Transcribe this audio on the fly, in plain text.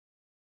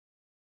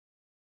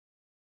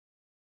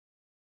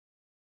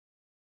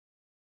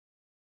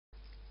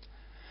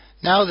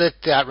Now that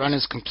that run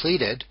is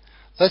completed,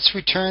 let's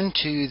return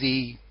to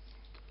the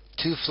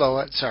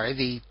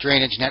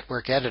drainage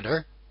network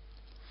editor,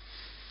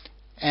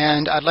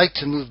 and I'd like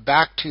to move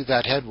back to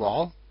that head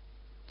wall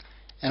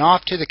and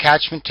off to the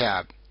catchment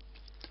tab.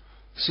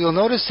 So you'll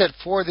notice that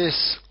for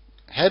this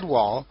head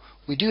wall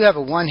we do have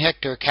a 1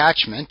 hectare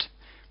catchment,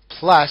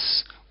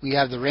 plus we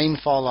have the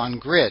rainfall on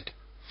grid.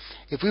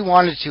 If we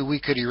wanted to, we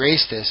could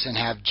erase this and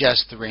have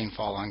just the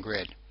rainfall on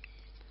grid.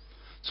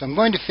 So I'm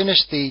going to finish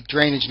the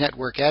drainage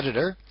network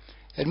editor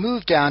and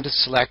move down to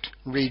select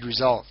read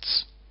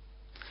results.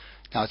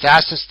 Now it's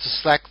asked us to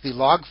select the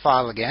log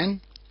file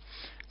again.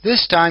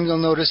 This time you'll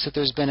notice that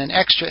there's been an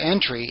extra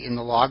entry in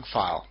the log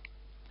file.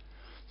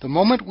 The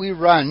moment we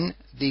run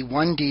the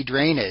 1D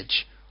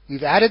drainage,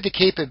 we've added the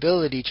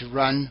capability to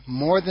run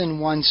more than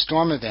one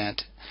storm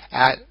event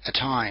at a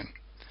time.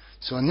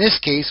 So in this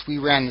case we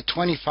ran the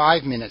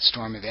 25-minute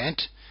storm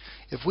event.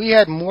 If we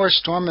had more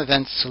storm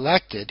events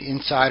selected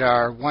inside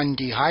our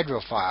 1D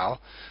hydro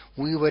file,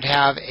 we would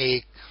have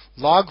a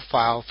log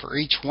file for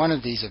each one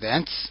of these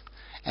events,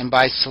 and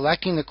by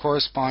selecting the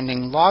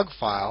corresponding log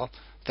file,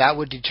 that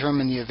would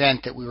determine the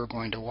event that we were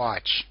going to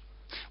watch.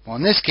 Well,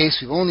 in this case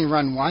we've only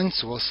run one,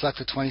 so we'll select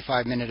the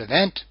 25-minute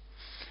event,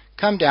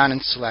 come down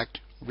and select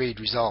read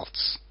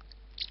results.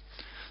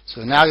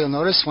 So now you'll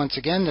notice once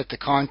again that the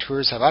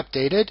contours have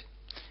updated.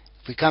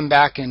 If we come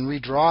back and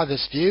redraw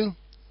this view,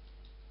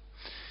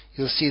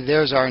 you'll see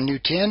there's our new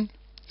tin,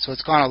 so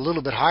it's gone a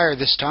little bit higher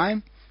this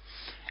time.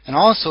 And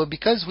also,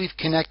 because we've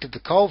connected the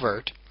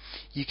culvert,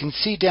 you can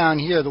see down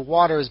here the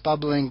water is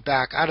bubbling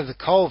back out of the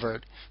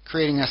culvert,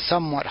 creating a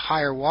somewhat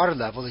higher water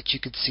level that you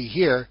could see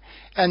here,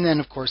 and then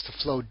of course the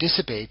flow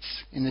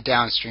dissipates in the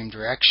downstream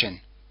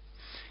direction.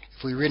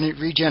 If we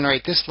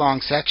regenerate this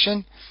long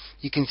section,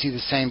 you can see the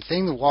same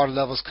thing. The water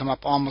levels come up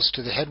almost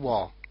to the head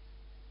wall.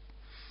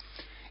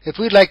 If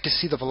we'd like to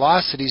see the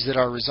velocities that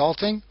are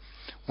resulting,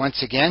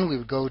 once again we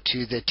would go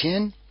to the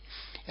tin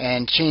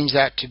and change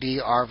that to be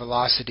our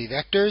velocity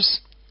vectors.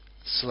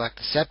 Select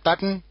the set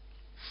button,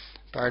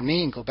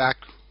 and go back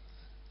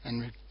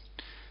and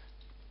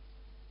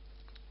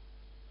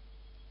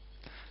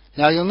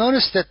now you'll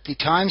notice that the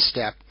time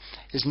step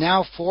is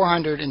now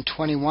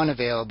 421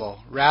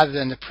 available rather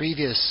than the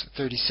previous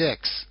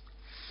 36.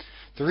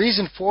 The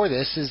reason for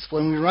this is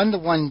when we run the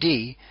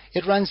 1D,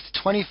 it runs the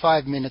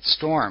 25-minute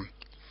storm.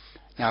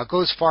 Now it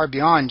goes far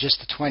beyond just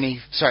the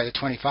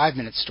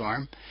 25-minute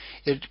storm.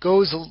 It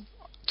goes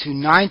to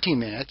 90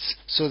 minutes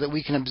so that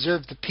we can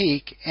observe the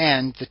peak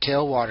and the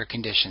tailwater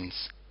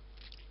conditions.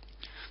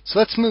 So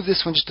let's move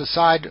this one just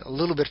aside a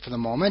little bit for the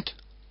moment.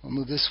 We'll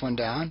move this one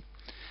down.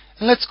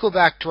 And let's go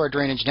back to our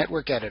drainage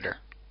network editor.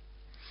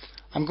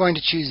 I'm going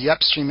to choose the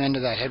upstream end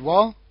of that head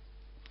wall,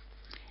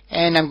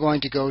 and I'm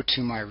going to go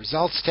to my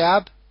results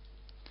tab,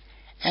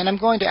 and I'm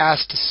going to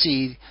ask to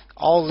see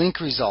all link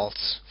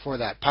results for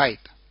that pipe.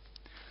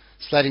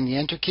 Selecting the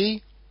enter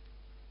key,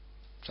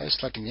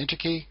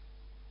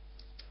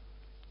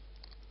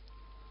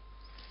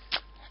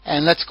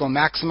 and let's go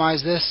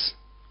maximize this.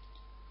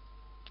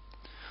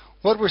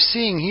 What we're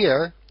seeing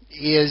here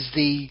is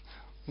the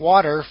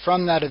water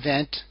from that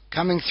event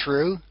coming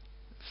through,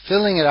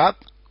 filling it up,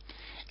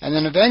 and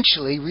then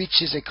eventually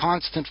reaches a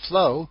constant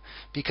flow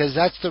because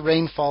that's the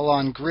rainfall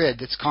on grid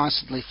that's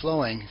constantly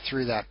flowing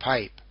through that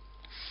pipe.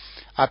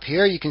 Up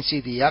here you can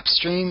see the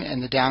upstream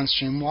and the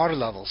downstream water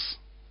levels.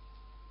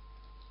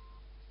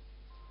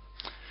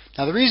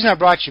 Now the reason I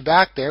brought you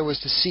back there was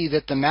to see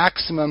that the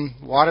maximum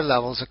water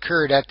levels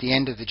occurred at the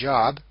end of the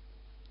job.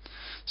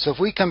 So if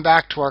we come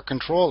back to our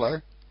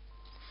controller,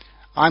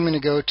 I'm going to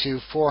go to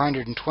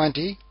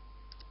 420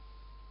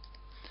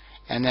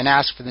 and then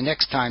ask for the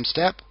next time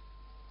step,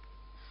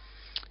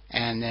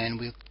 and then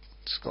we'll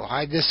just go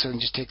hide this and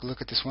just take a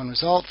look at this one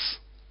results.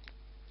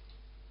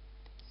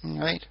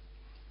 Alright.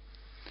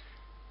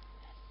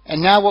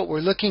 And now what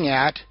we're looking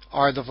at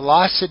are the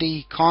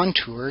velocity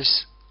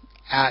contours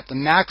at the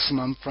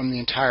maximum from the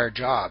entire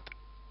job.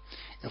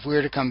 If we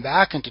were to come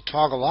back and to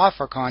toggle off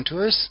our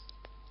contours,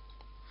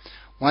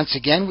 once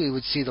again we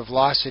would see the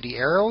velocity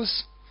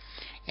arrows,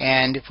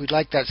 and if we'd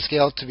like that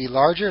scale to be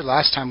larger,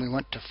 last time we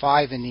went to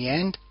 5 in the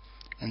end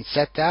and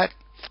set that,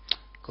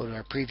 go to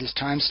our previous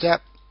time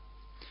step.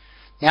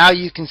 Now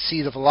you can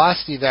see the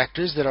velocity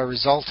vectors that are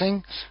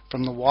resulting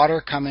from the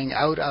water coming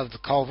out of the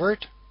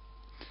culvert.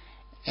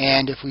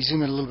 And if we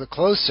zoom in a little bit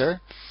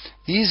closer,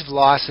 these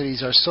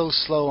velocities are so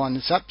slow on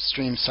this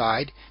upstream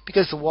side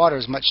because the water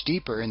is much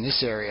deeper in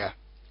this area.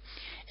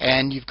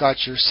 And you've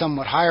got your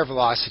somewhat higher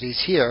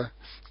velocities here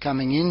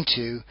coming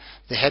into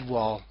the head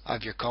wall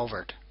of your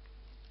culvert.